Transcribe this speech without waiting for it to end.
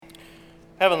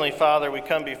Heavenly Father, we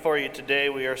come before you today.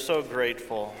 We are so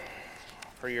grateful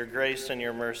for your grace and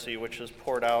your mercy, which is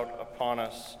poured out upon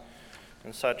us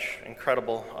in such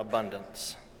incredible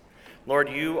abundance. Lord,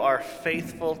 you are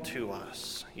faithful to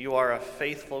us. You are a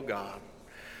faithful God.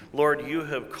 Lord, you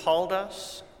have called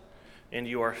us, and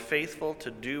you are faithful to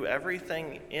do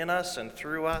everything in us and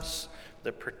through us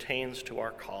that pertains to our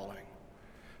calling.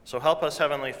 So help us,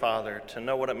 Heavenly Father, to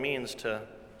know what it means to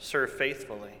serve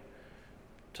faithfully,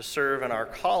 to serve in our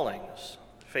callings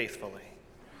faithfully.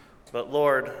 But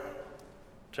Lord,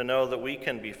 to know that we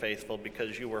can be faithful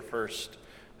because you were first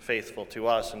faithful to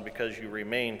us and because you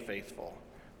remain faithful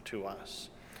to us.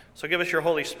 So give us your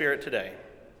Holy Spirit today.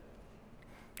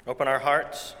 Open our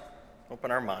hearts,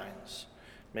 open our minds.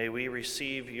 May we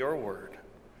receive your word.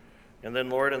 And then,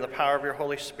 Lord, in the power of your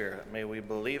Holy Spirit, may we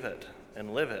believe it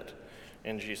and live it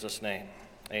in Jesus' name.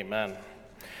 Amen.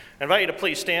 I invite you to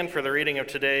please stand for the reading of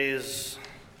today's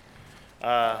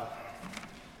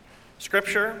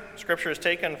Scripture. Scripture is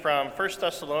taken from 1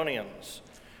 Thessalonians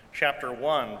chapter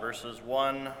 1, verses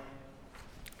 1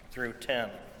 through 10.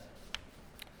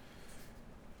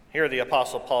 Here the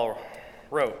Apostle Paul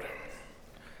wrote,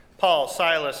 Paul,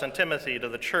 Silas, and Timothy to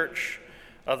the church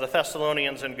of the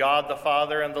Thessalonians in God the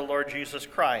Father and the Lord Jesus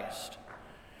Christ.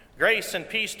 Grace and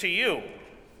peace to you.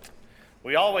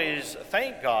 We always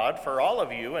thank God for all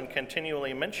of you and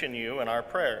continually mention you in our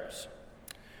prayers.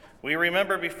 We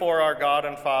remember before our God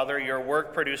and Father your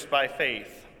work produced by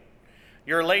faith,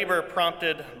 your labor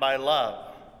prompted by love,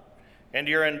 and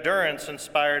your endurance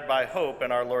inspired by hope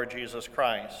in our Lord Jesus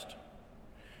Christ.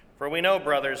 For we know,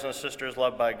 brothers and sisters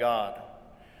loved by God,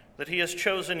 that he has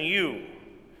chosen you,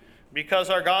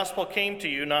 because our gospel came to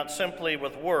you not simply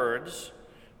with words,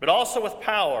 but also with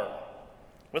power,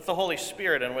 with the Holy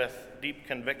Spirit, and with deep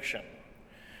conviction.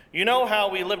 You know how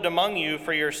we lived among you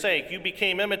for your sake. You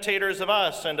became imitators of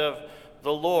us and of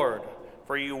the Lord,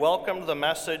 for you welcomed the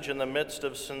message in the midst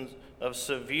of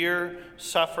severe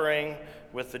suffering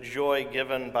with the joy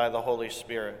given by the Holy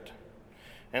Spirit.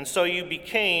 And so you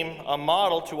became a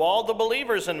model to all the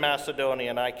believers in Macedonia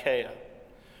and Achaia.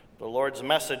 The Lord's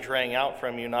message rang out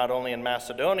from you not only in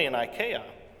Macedonia and Achaia.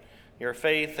 Your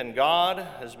faith in God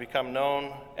has become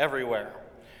known everywhere.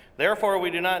 Therefore,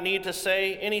 we do not need to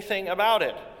say anything about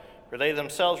it, for they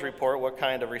themselves report what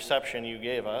kind of reception you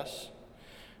gave us.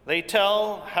 They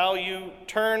tell how you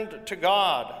turned to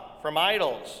God from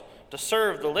idols to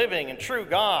serve the living and true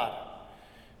God,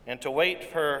 and to wait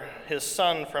for his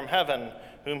Son from heaven,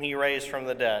 whom he raised from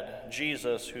the dead,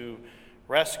 Jesus, who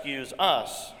rescues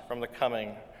us from the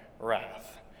coming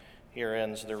wrath. Here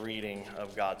ends the reading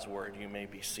of God's word. You may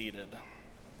be seated.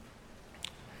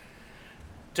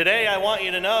 Today, I want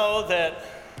you to know that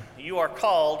you are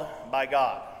called by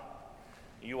God.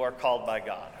 You are called by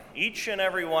God. Each and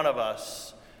every one of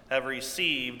us have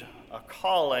received a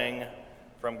calling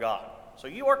from God. So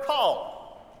you are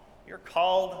called. You're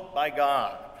called by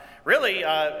God. Really,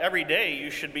 every day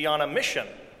you should be on a mission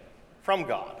from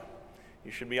God.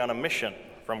 You should be on a mission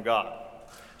from God.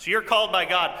 So you're called by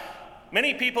God.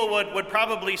 Many people would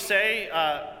probably say,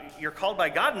 you're called by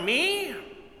God? Me?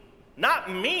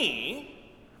 Not me.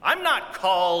 I'm not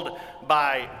called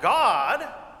by God.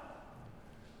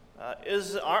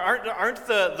 Aren't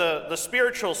the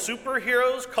spiritual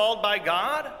superheroes called by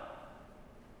God?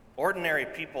 Ordinary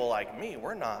people like me,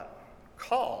 we're not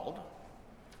called,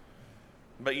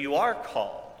 but you are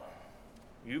called.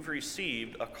 You've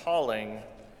received a calling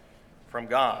from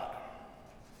God.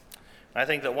 I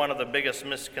think that one of the biggest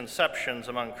misconceptions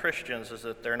among Christians is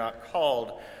that they're not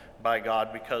called by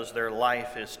God because their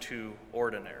life is too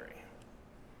ordinary.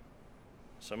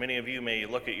 So many of you may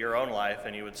look at your own life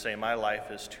and you would say, my life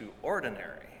is too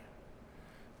ordinary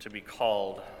to be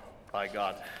called by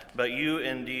God. But you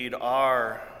indeed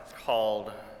are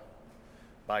called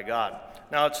by God.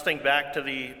 Now let's think back to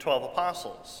the 12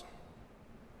 apostles.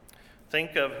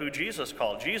 Think of who Jesus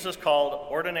called. Jesus called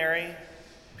ordinary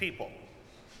people.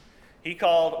 He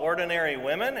called ordinary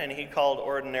women and he called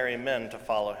ordinary men to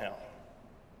follow him.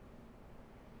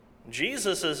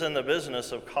 Jesus is in the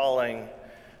business of calling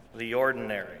the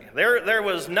ordinary. There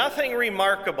was nothing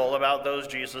remarkable about those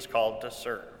Jesus called to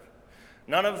serve.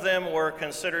 None of them were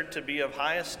considered to be of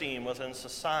high esteem within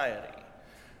society.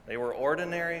 They were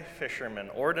ordinary fishermen,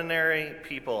 ordinary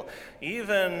people,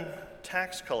 even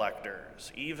tax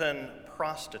collectors, even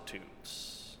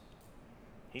prostitutes.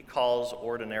 He calls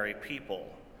ordinary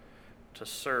people to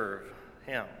serve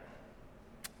him.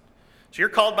 So you're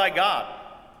called by God,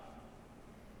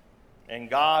 and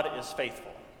God is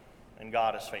faithful. And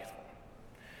God is faithful.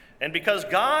 And because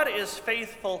God is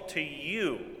faithful to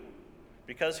you,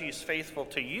 because he's faithful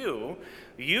to you,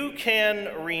 you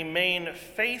can remain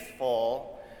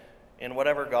faithful in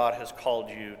whatever God has called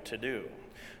you to do.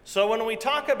 So when we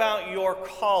talk about your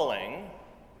calling,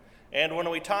 and when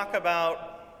we talk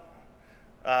about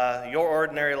your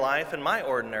ordinary life and my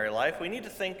ordinary life, we need to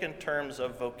think in terms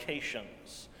of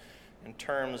vocations. In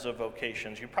terms of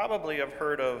vocations. You probably have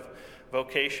heard of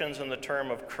vocations in the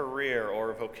term of career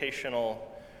or vocational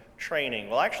training.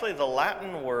 Well, actually, the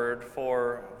Latin word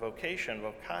for vocation,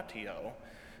 vocatio,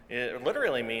 it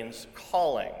literally means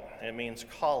calling. It means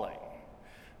calling.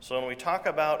 So when we talk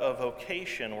about a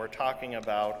vocation, we're talking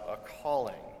about a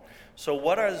calling. So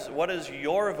what is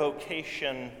your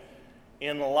vocation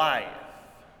in life?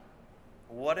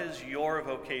 What is your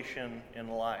vocation in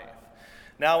life?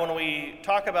 Now, when we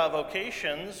talk about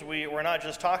vocations, we're not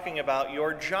just talking about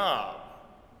your job.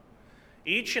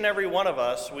 Each and every one of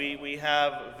us, we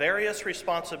have various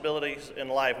responsibilities in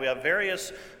life. We have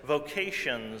various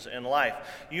vocations in life.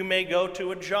 You may go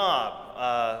to a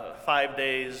job 5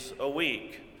 days a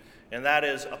week, and that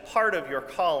is a part of your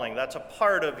calling. That's a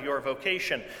part of your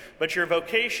vocation. But your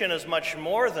vocation is much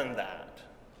more than that.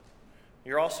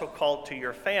 You're also called to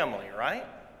your family, right?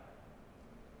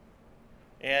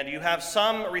 And you have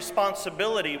some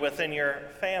responsibility within your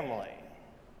family.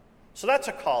 So that's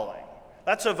a calling.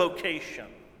 That's a vocation.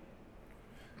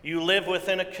 You live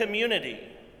within a community.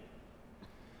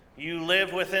 You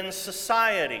live within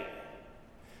society.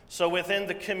 So within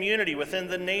the community, within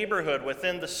the neighborhood,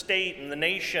 within the state and the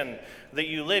nation that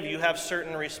you live, you have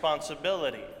certain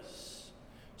responsibilities.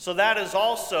 So that is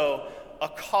also a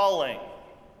calling.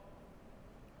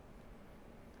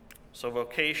 So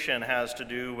vocation has to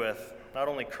do with not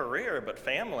only career, but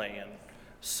family and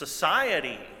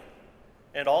society,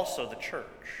 and also the church.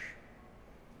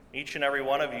 Each and every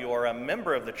one of you are a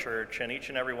member of the church, and each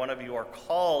and every one of you are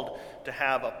called to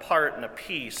have a part and a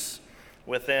piece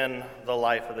within the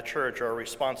life of the church, or a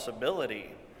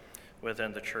responsibility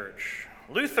within the church.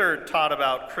 Luther taught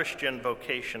about Christian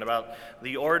vocation, about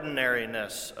the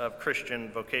ordinariness of Christian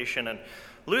vocation, and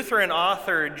Lutheran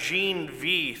author Gene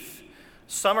Veith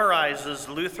summarizes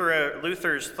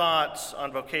Luther's thoughts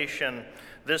on vocation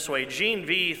this way. Gene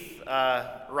Veith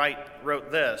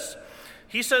wrote this.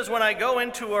 He says, "When I go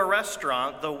into a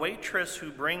restaurant, the waitress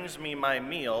who brings me my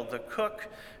meal, the cook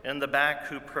in the back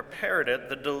who prepared it,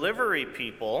 the delivery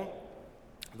people,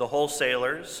 the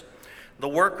wholesalers, the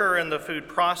worker in the food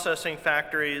processing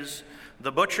factories,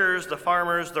 the butchers, the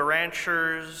farmers, the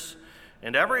ranchers,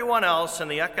 and everyone else in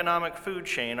the economic food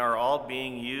chain are all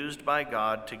being used by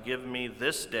God to give me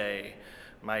this day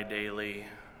my daily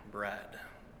bread."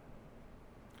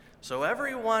 So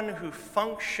everyone who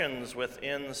functions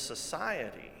within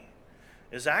society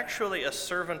is actually a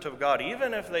servant of God,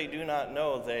 even if they do not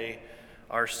know they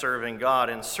are serving God.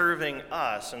 And serving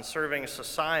us and serving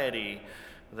society,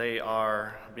 they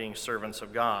are being servants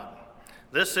of God.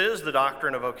 This is the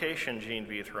doctrine of vocation, Gene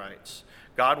Veith writes.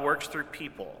 God works through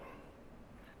people.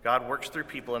 God works through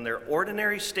people in their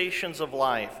ordinary stations of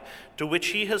life to which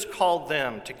he has called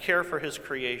them to care for his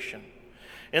creation.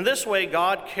 In this way,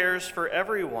 God cares for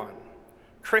everyone,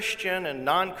 Christian and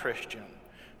non-Christian,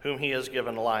 whom he has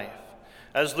given life.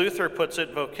 As Luther puts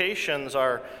it, vocations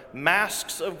are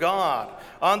masks of God.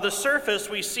 On the surface,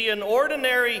 we see an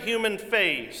ordinary human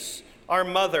face, our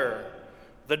mother,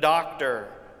 the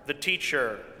doctor, the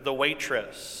teacher, the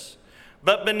waitress.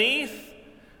 But beneath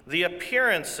the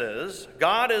appearances,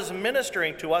 God is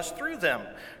ministering to us through them.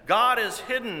 God is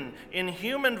hidden in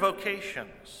human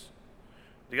vocations.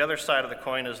 The other side of the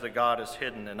coin is that God is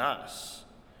hidden in us.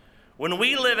 When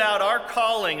we live out our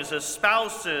callings as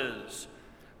spouses,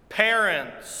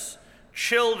 parents,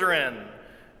 children,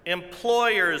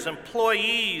 employers,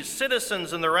 employees,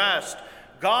 citizens, and the rest,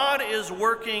 God is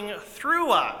working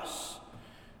through us,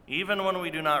 even when we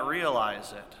do not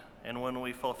realize it. And when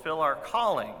we fulfill our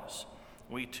callings,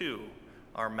 we too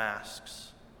are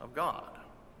masks of God.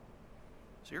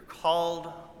 So you're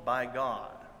called by God.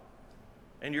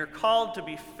 And you're called to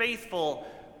be faithful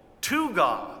to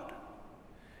God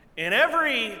in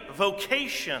every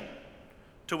vocation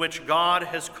to which God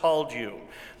has called you.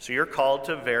 So you're called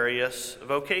to various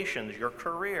vocations: your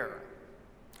career,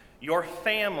 your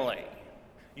family,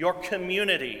 your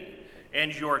community,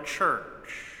 and your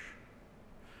church.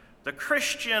 The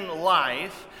Christian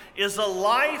life is a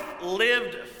life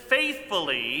lived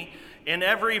faithfully in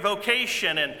every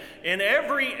vocation and in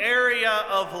every area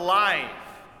of life.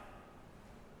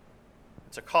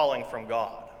 It's a calling from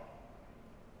God,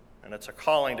 and it's a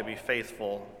calling to be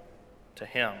faithful to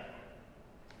him.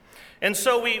 And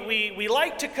so we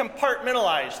like to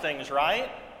compartmentalize things,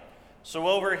 right? So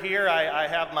over here I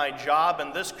have my job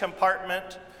in this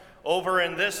compartment. Over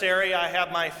in this area, I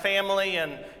have my family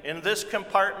and in this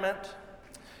compartment.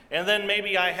 And then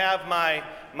maybe I have my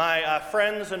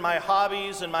friends and my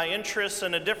hobbies and my interests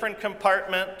in a different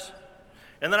compartment.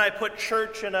 And then I put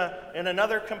church in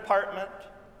another compartment.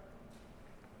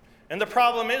 And the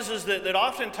problem is that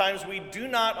oftentimes we do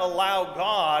not allow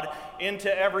God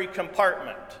into every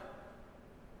compartment.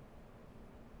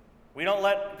 We don't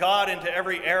let God into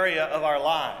every area of our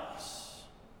lives.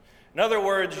 In other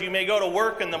words, you may go to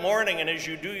work in the morning, and as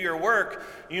you do your work,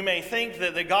 you may think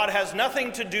that God has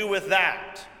nothing to do with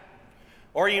that.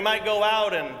 Or you might go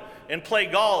out and play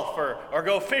golf or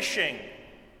go fishing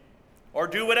or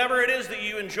do whatever it is that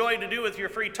you enjoy to do with your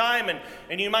free time,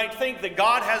 and you might think that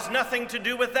God has nothing to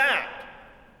do with that.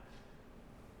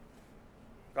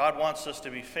 God wants us to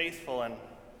be faithful in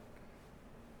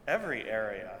every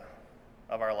area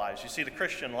of our lives. You see, the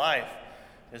Christian life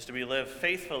is to be lived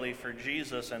faithfully for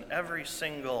Jesus in every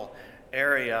single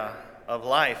area of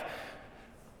life.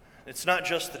 It's not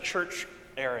just the church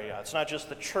area. It's not just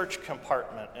the church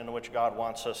compartment in which God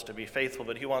wants us to be faithful,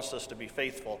 but he wants us to be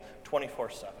faithful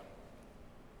 24/7,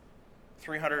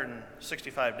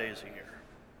 365 days a year.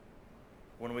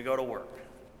 When we go to work,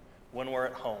 when we're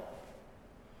at home,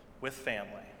 with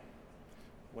family,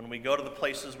 when we go to the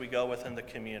places we go within the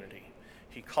community.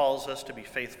 He calls us to be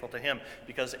faithful to him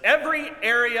because every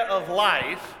area of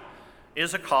life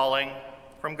is a calling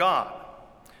from God.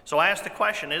 So I ask the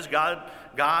question, is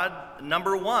God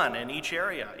number one in each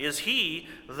area? Is he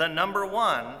the number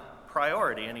one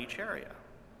priority in each area?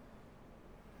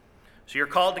 So you're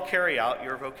called to carry out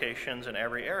your vocations in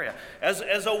every area as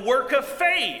a work of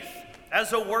faith,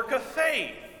 as a work of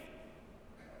faith.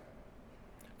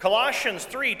 Colossians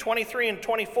 3:23 and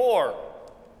 24,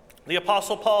 the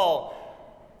Apostle Paul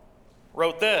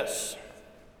wrote this.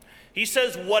 He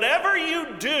says, whatever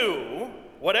you do,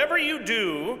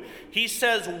 he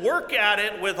says, work at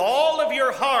it with all of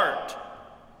your heart.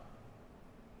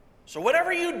 So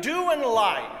whatever you do in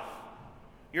life,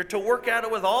 you're to work at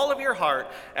it with all of your heart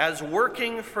as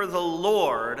working for the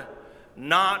Lord,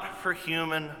 not for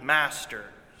human masters.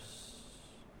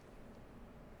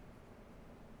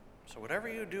 So whatever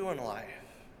you do in life,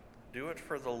 do it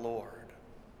for the Lord.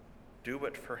 Do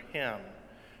it for him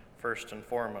first and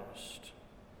foremost.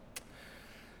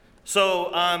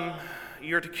 So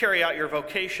you're to carry out your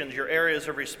vocations, your areas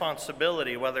of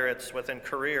responsibility, whether it's within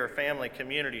career, family,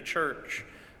 community, church,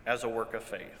 as a work of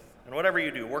faith. And whatever you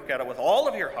do, work at it with all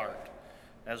of your heart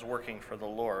as working for the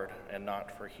Lord and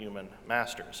not for human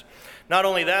masters. Not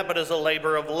only that, but as a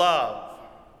labor of love.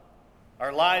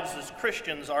 Our lives as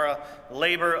Christians are a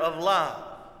labor of love.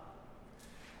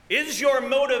 Is your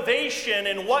motivation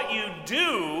in what you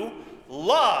do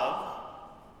love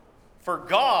for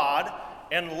God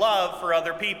and love for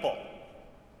other people?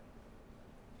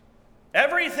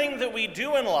 Everything that we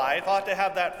do in life ought to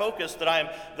have that focus that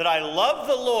I love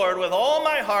the Lord with all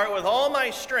my heart, with all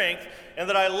my strength, and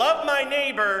that I love my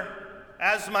neighbor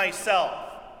as myself.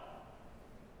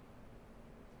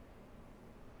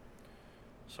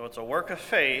 So it's a work of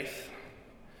faith,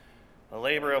 a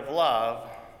labor of love,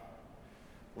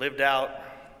 lived out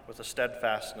with a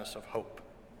steadfastness of hope.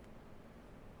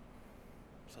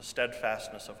 It's a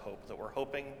steadfastness of hope that we're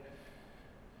hoping,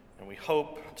 and we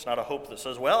hope. It's not a hope that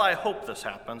says, well, I hope this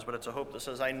happens, but it's a hope that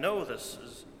says, I know this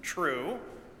is true.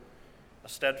 A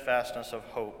steadfastness of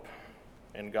hope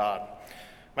in God.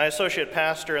 My associate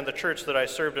pastor in the church that I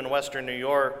served in Western New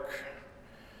York,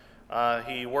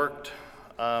 he worked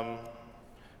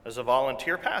as a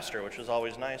volunteer pastor, which is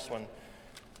always nice when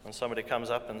somebody comes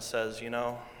up and says,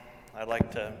 I'd like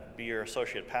to be your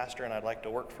associate pastor and I'd like to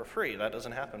work for free. That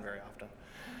doesn't happen very often.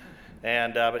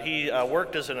 But he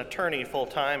worked as an attorney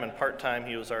full-time, and part-time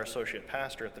he was our associate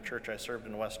pastor at the church I served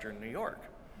in Western New York.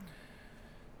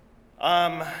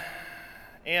 So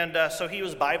he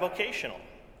was bivocational.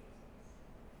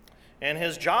 And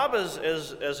his job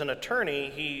as an attorney,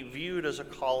 he viewed as a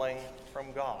calling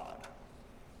from God.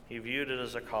 He viewed it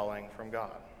as a calling from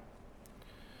God.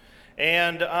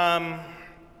 And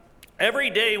every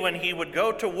day when he would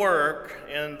go to work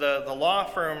in the law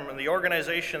firm and the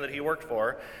organization that he worked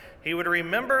for, he would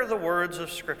remember the words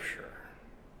of Scripture.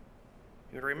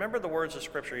 He would remember the words of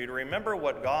Scripture. He'd remember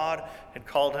what God had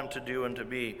called him to do and to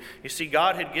be. You see,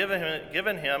 God had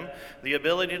given him the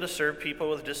ability to serve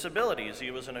people with disabilities. He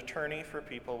was an attorney for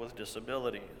people with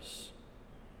disabilities.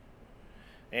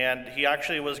 And he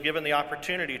actually was given the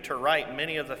opportunity to write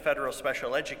many of the federal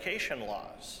special education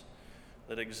laws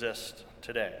that exist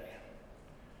today.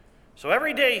 So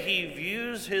every day he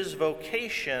views his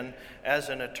vocation as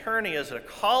an attorney, as a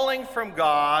calling from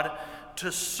God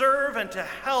to serve and to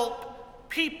help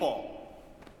people.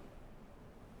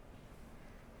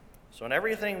 So in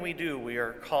everything we do, we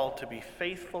are called to be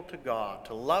faithful to God,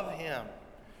 to love Him,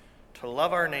 to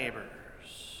love our neighbors.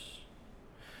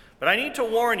 But I need to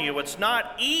warn you, it's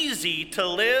not easy to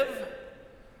live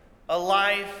a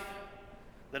life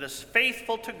that is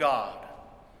faithful to God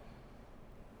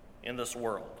in this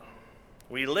world.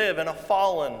 We live in a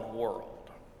fallen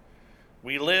world.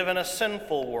 We live in a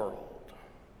sinful world.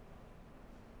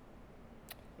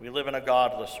 We live in a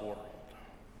godless world.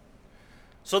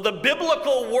 So the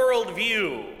biblical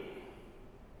worldview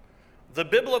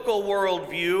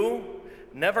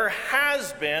never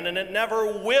has been and it never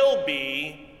will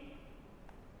be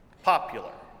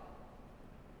popular.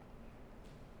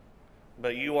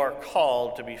 But you are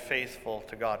called to be faithful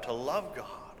to God, to love God,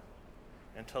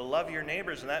 and to love your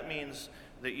neighbors. And that means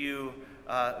that you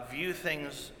view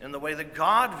things in the way that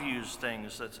God views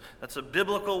things. That's a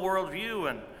biblical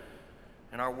worldview,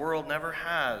 and our world never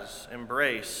has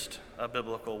embraced a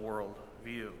biblical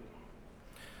worldview.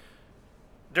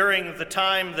 During the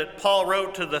time that Paul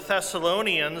wrote to the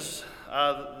Thessalonians,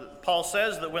 Paul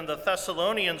says that when the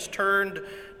Thessalonians turned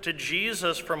to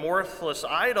Jesus from worthless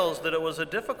idols, that it was a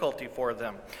difficulty for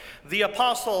them. The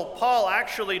Apostle Paul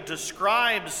actually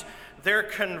describes their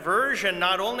conversion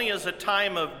not only as a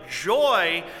time of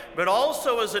joy, but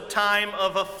also as a time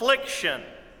of affliction.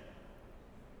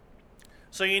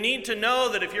 So you need to know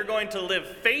that if you're going to live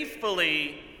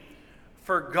faithfully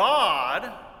for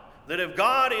God, that if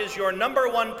God is your number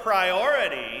one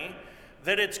priority,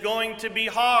 that it's going to be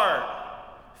hard.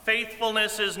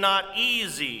 Faithfulness is not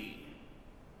easy.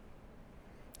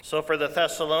 So for the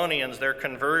Thessalonians, their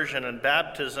conversion and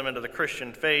baptism into the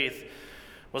Christian faith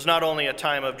was not only a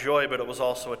time of joy, but it was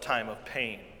also a time of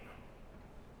pain,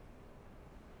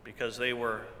 because they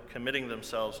were committing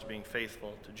themselves to being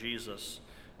faithful to Jesus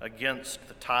against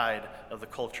the tide of the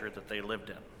culture that they lived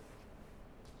in.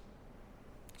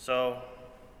 So,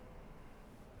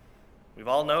 we've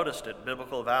all noticed it.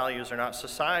 Biblical values are not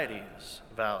society's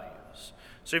values.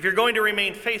 So if you're going to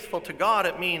remain faithful to God,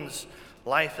 it means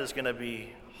life is going to be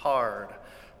hard.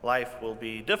 Life will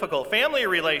be difficult. Family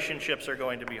relationships are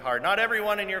going to be hard. Not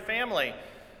everyone in your family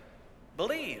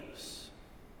believes.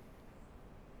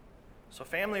 So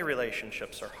family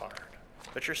relationships are hard.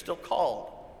 But you're still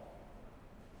called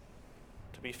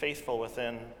to be faithful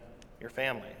within your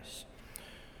families.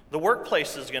 The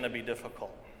workplace is going to be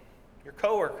difficult. Your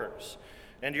coworkers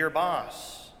and your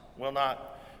boss will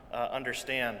not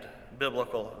understand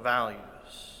biblical values.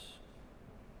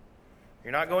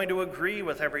 You're not going to agree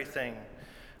with everything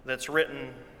that's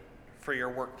written for your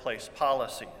workplace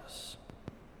policies.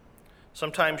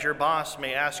 Sometimes your boss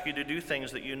may ask you to do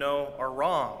things that you know are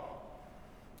wrong,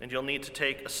 and you'll need to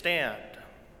take a stand.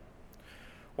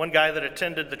 One guy that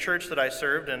attended the church that I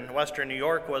served in Western New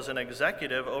York was an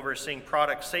executive overseeing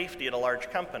product safety at a large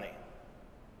company.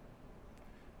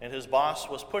 And his boss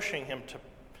was pushing him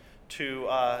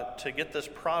to get this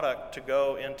product to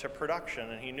go into production,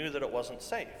 and he knew that it wasn't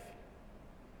safe.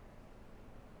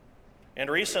 And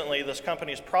recently, this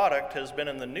company's product has been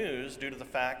in the news due to the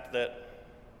fact that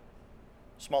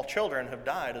small children have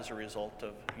died as a result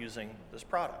of using this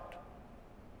product.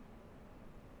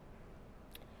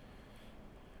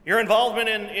 Your involvement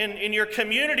in your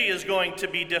community is going to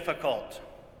be difficult.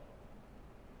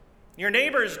 Your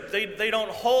neighbors, they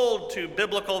don't hold to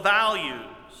biblical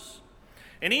values.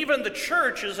 And even the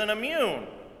church isn't immune.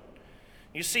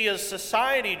 You see, as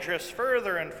society drifts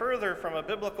further and further from a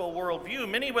biblical worldview,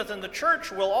 many within the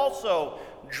church will also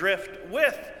drift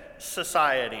with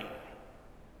society.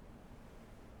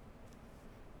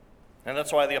 And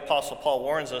that's why the Apostle Paul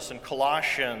warns us in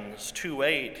Colossians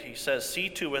 2:8. He says, "See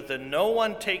to it that no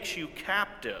one takes you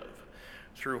captive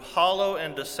through hollow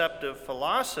and deceptive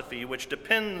philosophy, which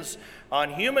depends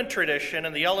on human tradition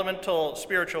and the elemental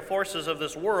spiritual forces of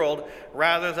this world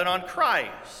rather than on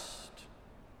Christ."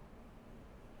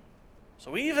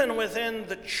 So even within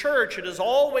the church, it has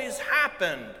always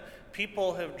happened.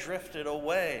 People have drifted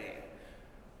away,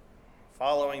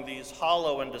 following these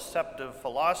hollow and deceptive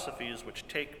philosophies which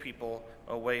take people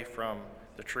away from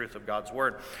the truth of God's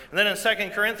word. And then in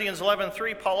 2 Corinthians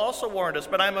 11:3, Paul also warned us,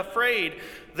 "But I'm afraid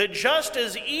that just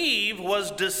as Eve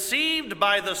was deceived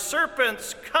by the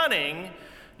serpent's cunning,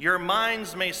 your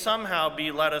minds may somehow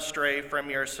be led astray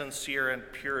from your sincere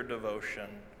and pure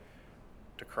devotion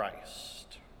to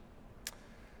Christ."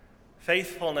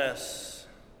 Faithfulness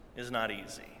is not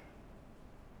easy.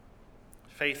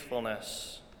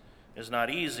 Faithfulness is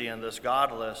not easy in this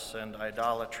godless and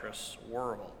idolatrous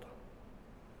world.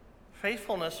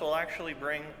 Faithfulness will actually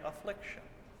bring affliction.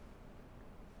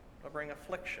 It'll bring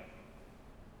affliction.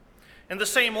 In the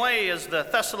same way as the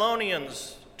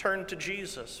Thessalonians turned to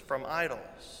Jesus from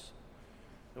idols,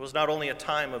 It was not only a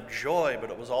time of joy, but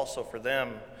it was also for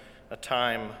them a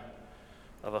time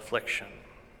of affliction.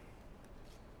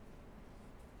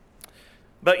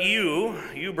 But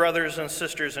you brothers and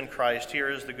sisters in Christ, here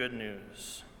is the good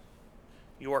news.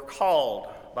 You are called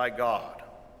by God.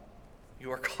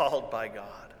 You are called by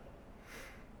God.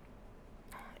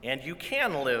 And you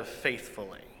can live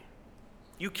faithfully.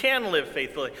 You can live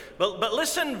faithfully. But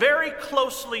listen very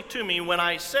closely to me when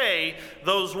I say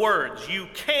those words. You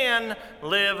can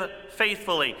live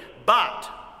faithfully, but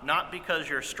not because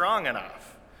you're strong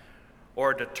enough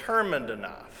or determined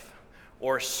enough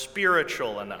or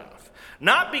spiritual enough.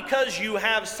 Not because you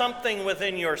have something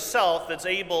within yourself that's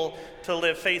able to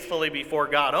live faithfully before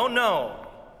God. Oh no.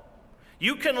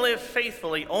 You can live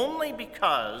faithfully only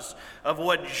because of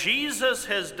what Jesus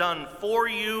has done for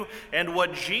you and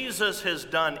what Jesus has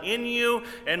done in you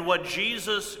and what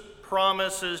Jesus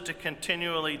promises to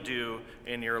continually do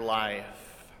in your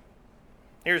life.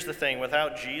 Here's the thing,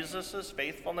 without Jesus'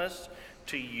 faithfulness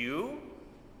to you,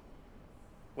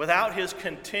 without his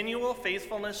continual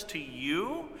faithfulness to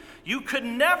you, you could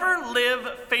never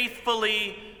live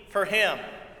faithfully for him.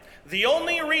 The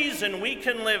only reason we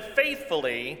can live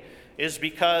faithfully is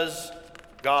because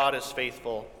God is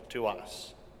faithful to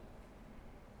us.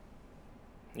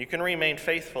 You can remain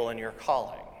faithful in your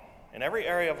calling, in every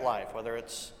area of life, whether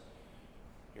it's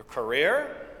your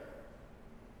career,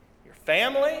 your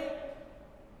family,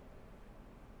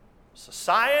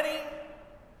 society,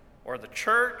 or the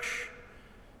church.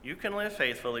 You can live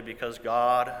faithfully because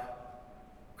God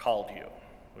called you.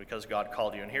 Because God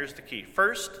called you. And here's the key.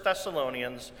 1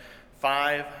 Thessalonians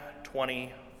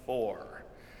 5:24.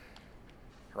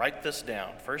 Write this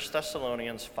down. 1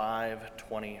 Thessalonians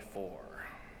 5:24.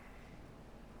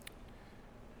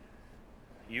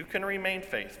 You can remain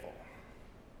faithful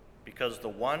because the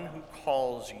one who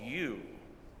calls you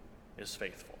is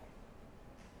faithful.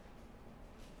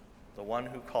 The one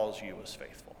who calls you is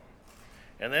faithful.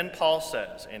 And then Paul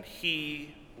says, and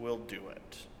he will do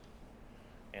it.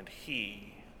 And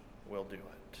he will do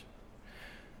it.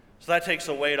 So that takes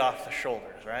a weight off the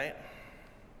shoulders, right?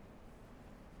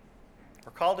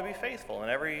 We're called to be faithful in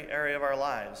every area of our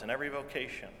lives, in every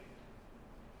vocation.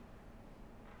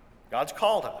 God's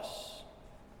called us.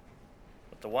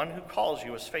 But the one who calls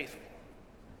you is faithful.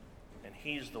 And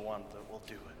he's the one that will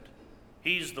do it.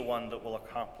 He's the one that will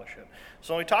accomplish it.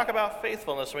 So when we talk about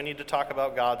faithfulness, we need to talk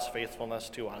about God's faithfulness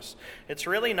to us. It's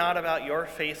really not about your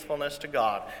faithfulness to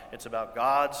God. It's about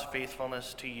God's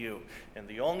faithfulness to you. And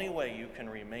the only way you can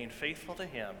remain faithful to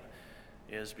him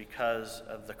is because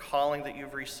of the calling that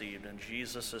you've received, and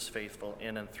Jesus is faithful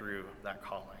in and through that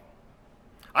calling.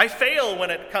 I fail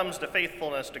when it comes to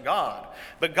faithfulness to God,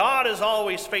 but God is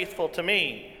always faithful to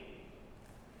me.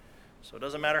 So it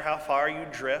doesn't matter how far you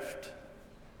drift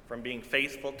from being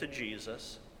faithful to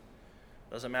Jesus.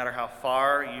 It doesn't matter how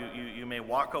far you may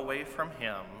walk away from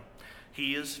him.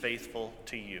 He is faithful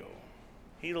to you.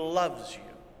 He loves you.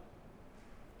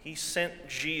 He sent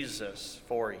Jesus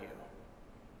for you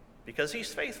because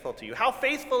he's faithful to you. How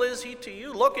faithful is he to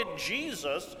you? Look at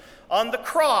Jesus on the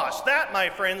cross. That, my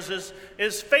friends,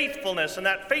 is faithfulness, and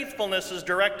that faithfulness is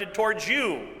directed towards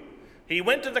you. He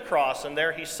went to the cross, and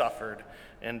there he suffered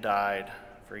and died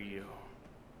for you.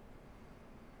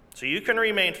 So you can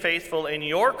remain faithful in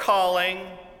your calling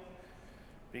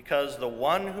because the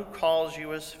one who calls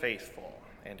you is faithful,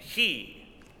 and he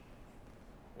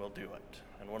will do it.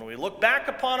 And when we look back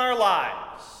upon our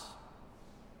lives,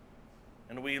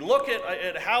 and we look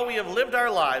at how we have lived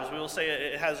our lives, we will say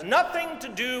it has nothing to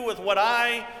do with what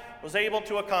I was able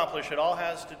to accomplish. It all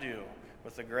has to do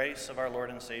with the grace of our Lord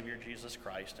and Savior Jesus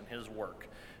Christ and his work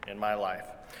in my life.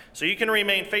 So you can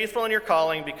remain faithful in your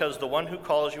calling because the one who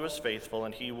calls you is faithful,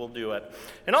 and he will do it.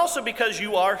 And also because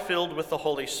you are filled with the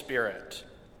Holy Spirit.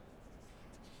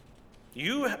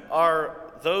 You are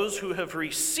those who have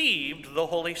received the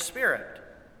Holy Spirit.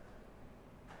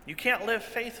 You can't live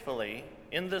faithfully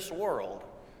in this world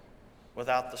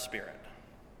without the Spirit,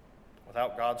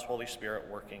 without God's Holy Spirit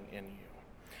working in you.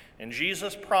 And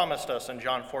Jesus promised us in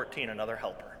John 14 another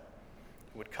helper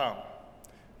who would come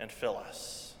and fill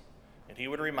us, and he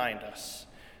would remind us,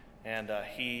 and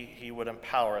he would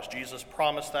empower us. Jesus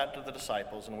promised that to the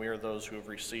disciples, and we are those who have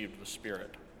received the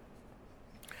Spirit.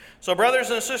 So brothers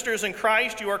and sisters in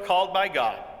Christ, you are called by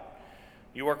God.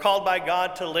 You are called by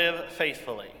God to live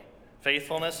faithfully.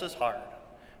 Faithfulness is hard,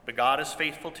 but God is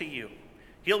faithful to you.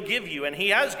 He'll give you, and he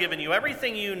has given you,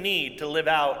 everything you need to live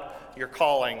out your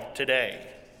calling today.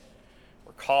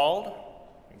 We're called,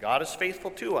 and God is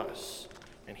faithful to us,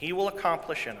 and he will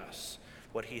accomplish in us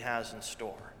what he has in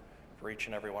store for each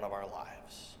and every one of our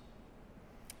lives.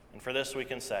 And for this we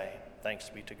can say, thanks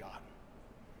be to God.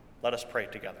 Let us pray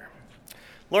together.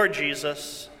 Lord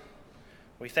Jesus,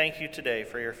 we thank you today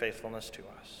for your faithfulness to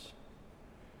us.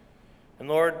 And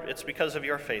Lord, it's because of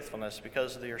your faithfulness,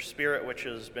 because of your Spirit which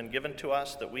has been given to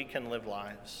us, that we can live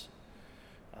lives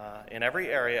in every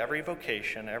area, every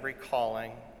vocation, every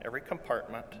calling, every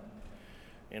compartment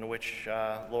in which,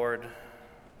 Lord,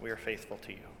 we are faithful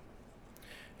to you.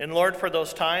 And Lord, for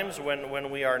those times when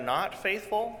we are not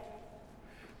faithful,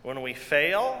 when we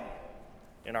fail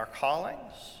in our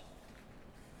callings,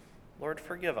 Lord,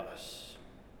 forgive us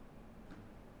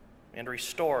and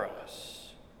restore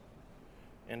us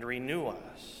and renew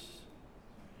us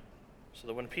so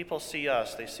that when people see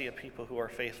us, they see a people who are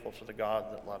faithful to the God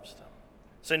that loves them.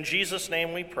 It's in Jesus'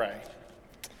 name we pray.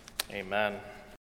 Amen.